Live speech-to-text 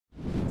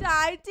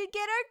Time to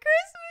get our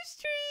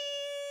Christmas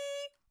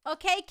tree.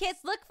 Okay, kids,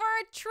 look for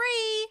a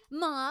tree.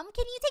 Mom,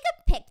 can you take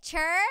a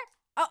picture?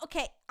 Oh,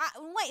 okay.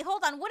 Wait,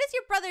 hold on. What is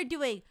your brother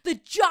doing? The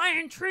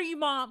giant tree,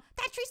 Mom.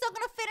 That tree's not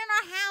gonna fit in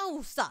our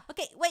house.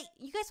 Okay, wait.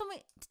 You guys want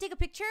me to take a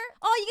picture?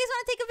 Oh, you guys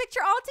want to take a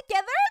picture all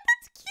together?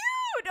 That's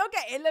cute.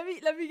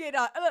 Okay, let me get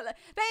on.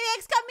 Baby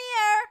X, come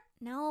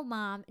here. No,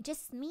 Mom.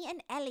 Just me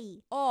and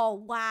Ellie. Oh,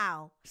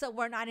 wow. So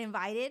we're not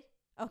invited?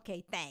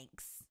 Okay,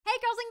 thanks. Hey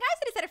girls and guys,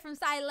 it is Edda from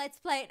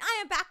ZaiLetsPlay, and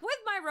I am back with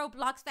my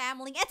Roblox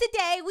family, and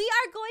today we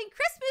are going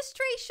Christmas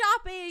tree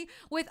shopping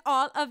with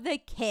all of the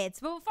kids.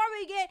 But before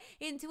we get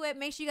into it,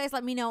 make sure you guys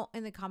let me know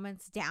in the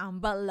comments down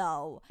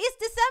below. Is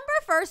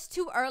December 1st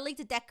too early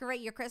to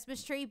decorate your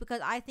Christmas tree? Because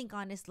I think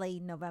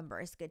honestly,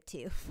 November is good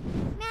too.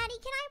 Maddie,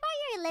 can I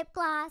buy your lip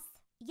gloss?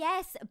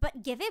 Yes,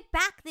 but give it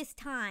back this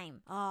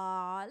time.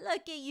 Aw,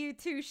 look at you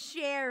two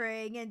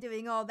sharing and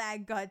doing all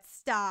that good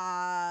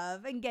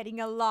stuff and getting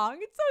along.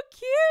 It's so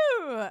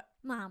cute.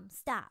 Mom,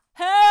 stop.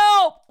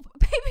 Help!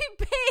 Baby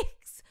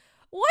Pigs!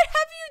 What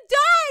have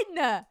you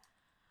done?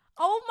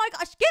 Oh my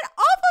gosh, get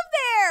off of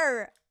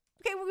there!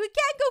 Okay, we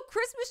can't go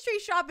Christmas tree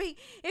shopping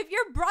if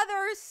your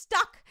brother is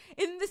stuck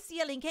in the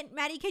ceiling.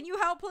 Maddie, can you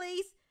help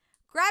please?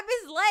 Grab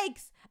his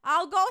legs.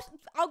 I'll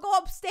go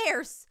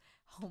upstairs.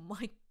 Oh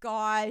my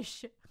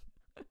gosh.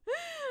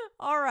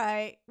 All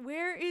right.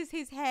 Where is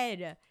his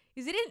head?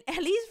 Is it in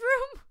Ellie's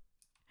room?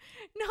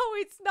 No,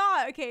 it's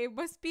not. Okay, it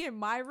must be in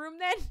my room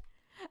then.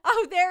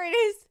 Oh, there it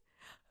is.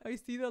 I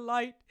see the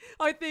light.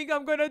 I think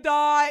I'm gonna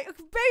die.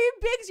 Baby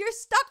Biggs, you're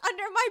stuck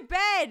under my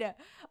bed.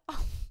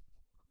 Oh.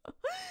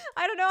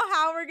 I don't know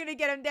how we're gonna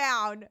get him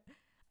down.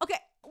 Okay,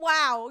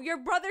 wow. Your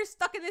brother's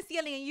stuck in the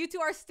ceiling and you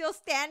two are still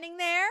standing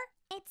there?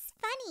 It's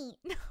funny.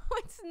 No,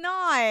 it's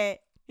not.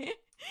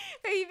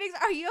 Baby Pigs,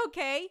 are you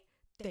okay?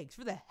 Thanks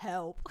for the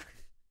help.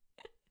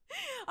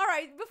 All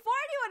right, before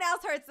anyone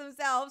else hurts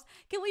themselves,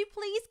 can we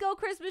please go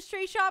Christmas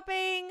tree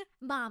shopping?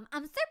 Mom,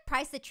 I'm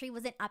surprised the tree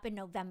wasn't up in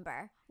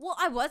November. Well,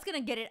 I was going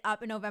to get it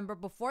up in November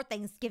before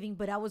Thanksgiving,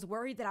 but I was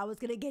worried that I was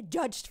going to get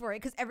judged for it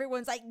because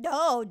everyone's like,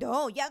 no,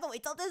 you have to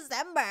wait till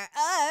December.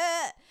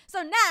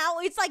 So now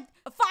it's like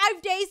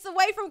 5 days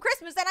away from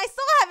Christmas and I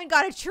still haven't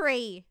got a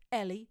tree.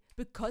 Ellie,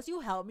 because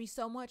you helped me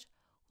so much,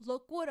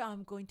 look what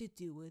I'm going to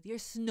do with your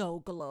snow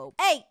globe.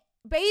 Hey,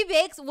 Baby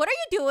Biggs, what are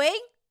you doing?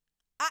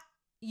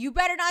 You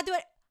better not do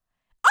it.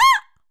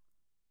 Ah!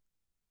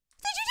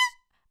 Did you just...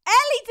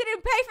 Ellie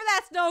didn't pay for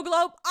that snow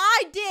globe.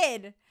 I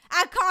did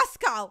at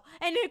Costco.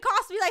 And it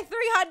cost me like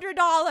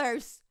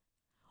 $300.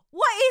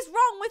 What is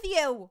wrong with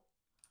you?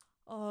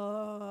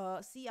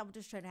 See, I'm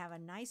just trying to have a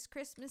nice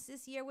Christmas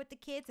this year with the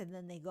kids. And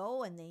then they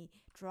go and they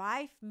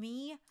drive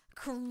me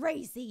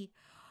crazy.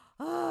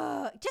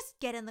 Just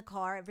get in the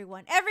car,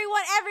 everyone.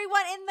 Everyone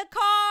in the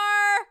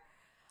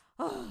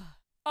car.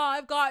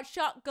 I've got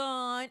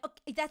shotgun.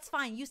 Okay, that's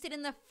fine. You sit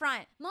in the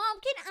front. Mom,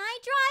 can I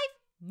drive?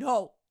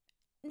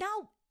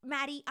 No,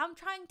 Maddie. I'm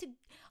trying to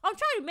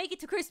make it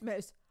to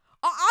Christmas.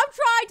 I'm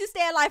trying to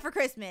stay alive for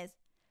Christmas.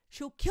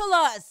 She'll kill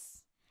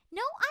us.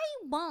 No,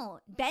 I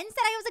won't. Ben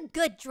said I was a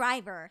good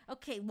driver.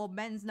 Okay, well,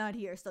 Ben's not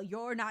here, so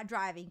you're not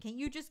driving. Can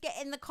you just get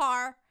in the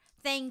car?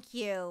 Thank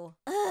you.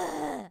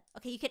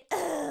 Okay, you can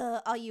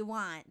all you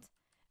want.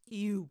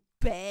 You,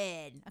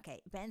 Ben.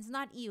 Okay, Ben's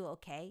not you,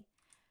 okay?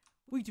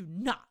 We do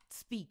not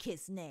speak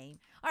his name.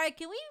 All right,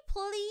 can we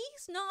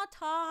please not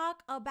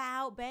talk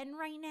about Ben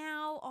right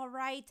now? All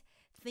right,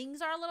 things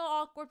are a little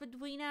awkward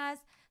between us.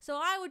 So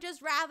I would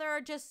just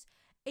rather just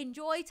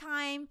enjoy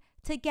time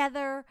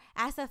together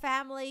as a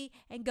family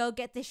and go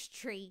get this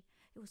tree.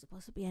 It was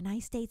supposed to be a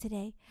nice day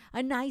today.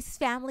 A nice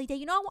family day.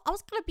 You know, I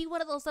was going to be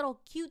one of those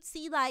little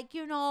cutesy, like,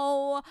 you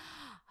know,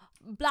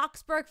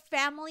 Bloxburg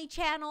family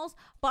channels.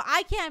 But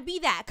I can't be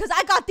that because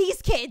I got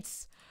these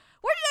kids.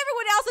 Where did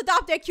everyone else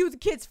adopt their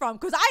cute kids from?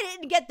 Because I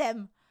didn't get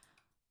them.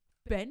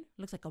 Ben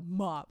looks like a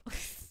mob.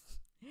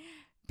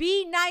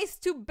 Be nice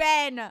to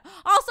Ben.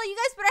 Also, you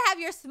guys better have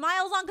your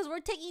smiles on because we're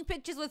taking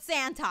pictures with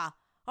Santa.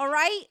 All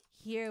right?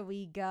 Here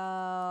we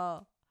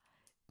go.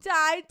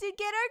 Time to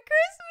get our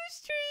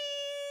Christmas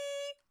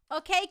tree.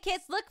 Okay,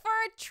 kids, look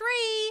for a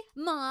tree.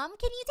 Mom,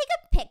 can you take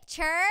a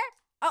picture?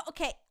 Oh,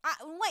 okay.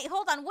 Wait,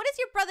 hold on. What is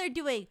your brother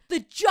doing? The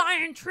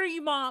giant tree,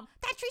 Mom.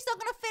 That tree's not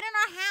going to fit in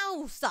our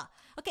house.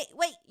 Okay,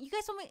 wait. You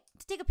guys want me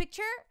to take a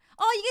picture?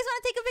 Oh, you guys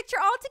want to take a picture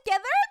all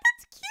together?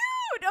 That's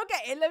cute.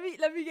 Okay,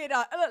 let me get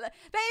on.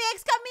 Baby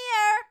X, come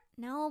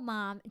here. No,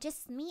 Mom.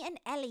 Just me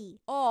and Ellie.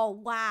 Oh,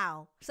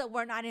 wow. So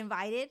we're not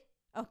invited?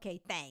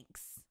 Okay,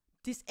 thanks.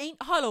 This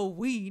ain't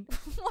Halloween.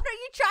 What are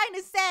you trying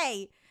to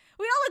say?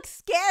 We don't look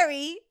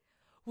scary.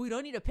 We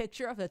don't need a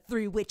picture of the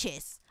 3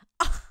 witches.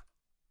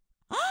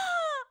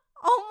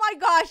 Oh my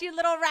gosh, you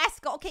little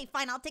rascal. Okay,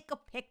 fine, I'll take a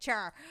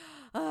picture.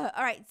 All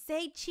right,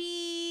 say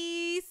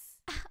cheese.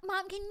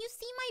 Mom, can you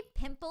see my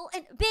pimple?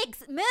 And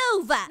Biggs,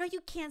 move! No,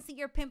 you can't see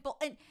your pimple.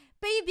 And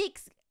baby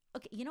Biggs,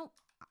 okay, you know,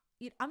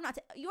 you're not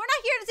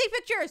here to take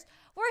pictures.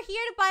 We're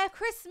here to buy a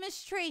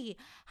Christmas tree.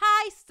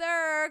 Hi,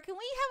 sir. Can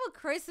we have a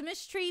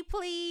Christmas tree,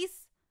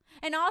 please?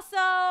 And also,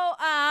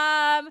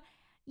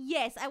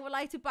 Yes, I would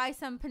like to buy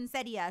some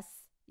poinsettias.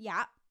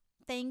 Yeah.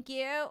 Thank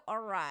you.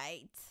 All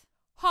right.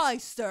 Hi,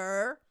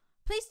 sir.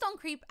 Please don't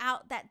creep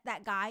out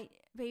that guy,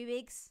 Baby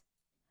Biggs.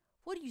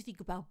 What do you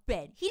think about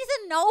Ben? He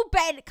doesn't know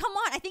Ben. Come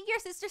on. I think your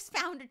sister's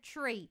found a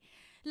tree.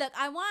 Look,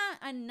 I want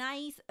a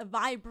nice,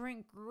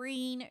 vibrant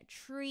green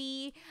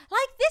tree.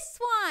 Like this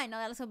one. Oh,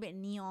 that looks a bit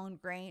neon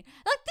green.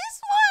 Like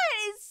this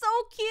one is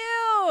so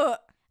cute.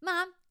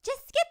 Mom,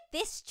 just get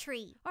this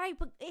tree. All right,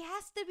 but it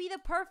has to be the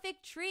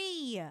perfect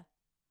tree.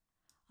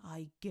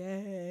 I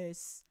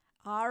guess.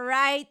 All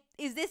right.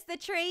 Is this the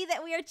tree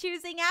that we are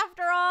choosing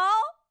after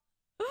all?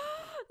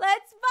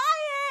 Let's buy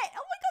it.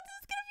 Oh my God, this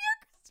is going to be our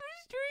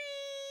Christmas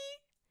tree.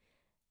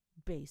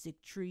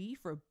 Basic tree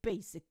for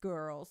basic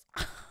girls.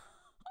 You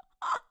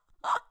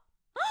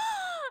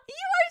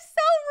are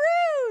so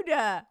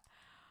rude.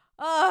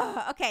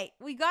 Oh, okay.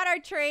 We got our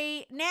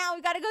tree. Now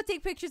we got to go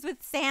take pictures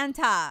with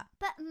Santa.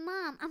 But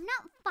Mom, I'm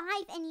not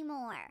 5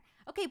 anymore.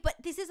 Okay, but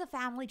this is a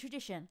family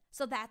tradition,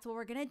 so that's what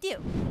we're gonna do.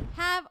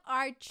 Have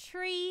our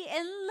tree,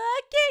 and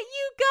look at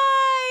you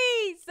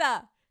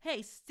guys!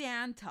 Hey,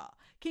 Santa,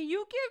 can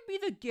you give me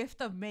the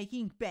gift of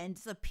making Ben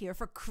disappear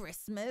for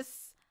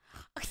Christmas?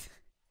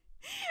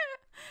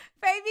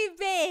 Baby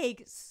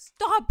Big,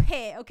 stop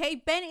it, okay?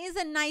 Ben is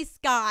a nice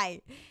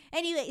guy.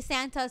 Anyway,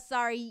 Santa,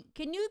 sorry.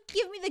 Can you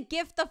give me the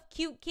gift of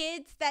cute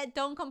kids that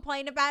don't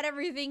complain about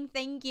everything?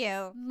 Thank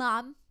you.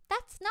 Mom,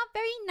 that's not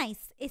very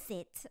nice, is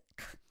it?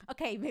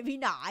 Okay, maybe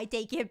not. I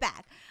take it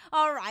back.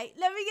 All right,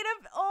 let me get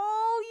up.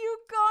 Oh, you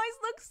guys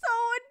look so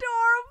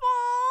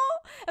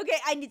adorable. Okay,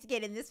 I need to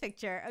get in this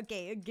picture.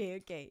 Okay.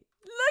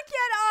 Look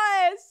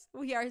at us.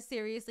 We are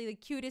seriously the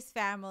cutest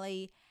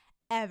family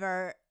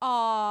ever.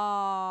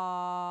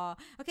 Aww.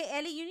 Okay,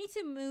 Ellie, you need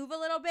to move a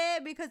little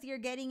bit because you're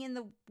getting in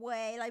the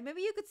way. Like,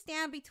 maybe you could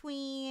stand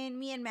between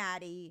me and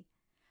Maddie.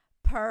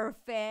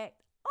 Perfect.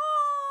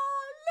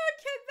 Oh, look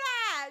at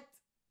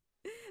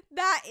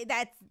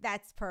that.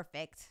 That's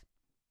perfect.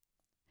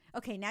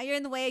 Okay, now you're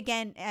in the way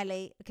again,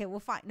 Ellie. Okay, we'll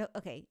find. No,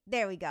 okay,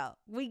 there we go.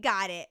 We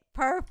got it.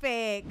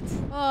 Perfect.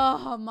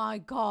 Oh my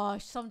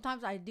gosh.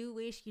 Sometimes I do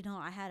wish,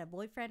 I had a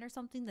boyfriend or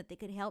something that they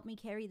could help me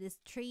carry this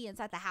tree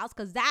inside the house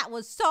because that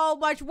was so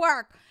much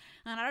work.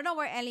 And I don't know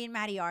where Ellie and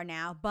Maddie are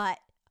now, but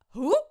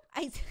who?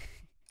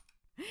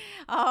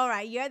 All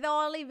right, you're the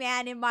only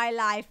man in my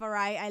life, all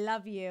right? I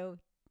love you.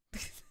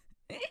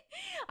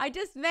 I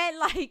just meant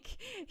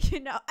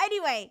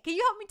Anyway, can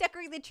you help me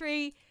decorate the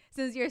tree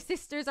since your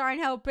sisters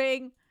aren't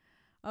helping?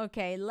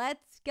 Okay,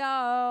 let's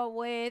go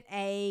with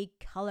a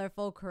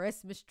colorful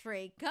Christmas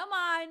tree. Come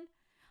on.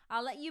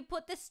 I'll let you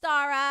put the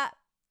star up.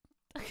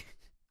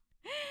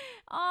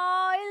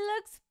 Oh, it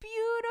looks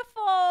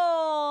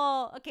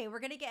beautiful. Okay, we're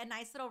going to get a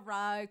nice little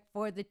rug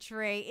for the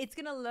tree. It's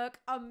going to look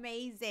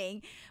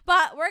amazing.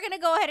 But we're going to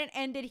go ahead and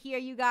end it here,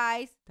 you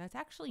guys. That's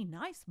actually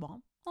nice,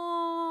 Mom.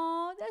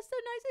 Oh, that's the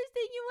nicest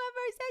thing you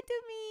ever said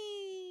to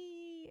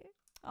me.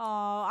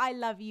 Oh, I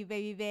love you,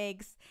 Baby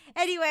Biggs.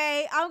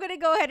 Anyway, I'm going to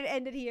go ahead and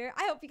end it here.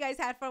 I hope you guys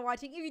had fun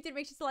watching. If you did,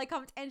 make sure to like,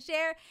 comment, and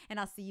share. And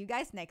I'll see you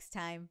guys next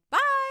time.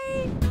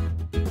 Bye!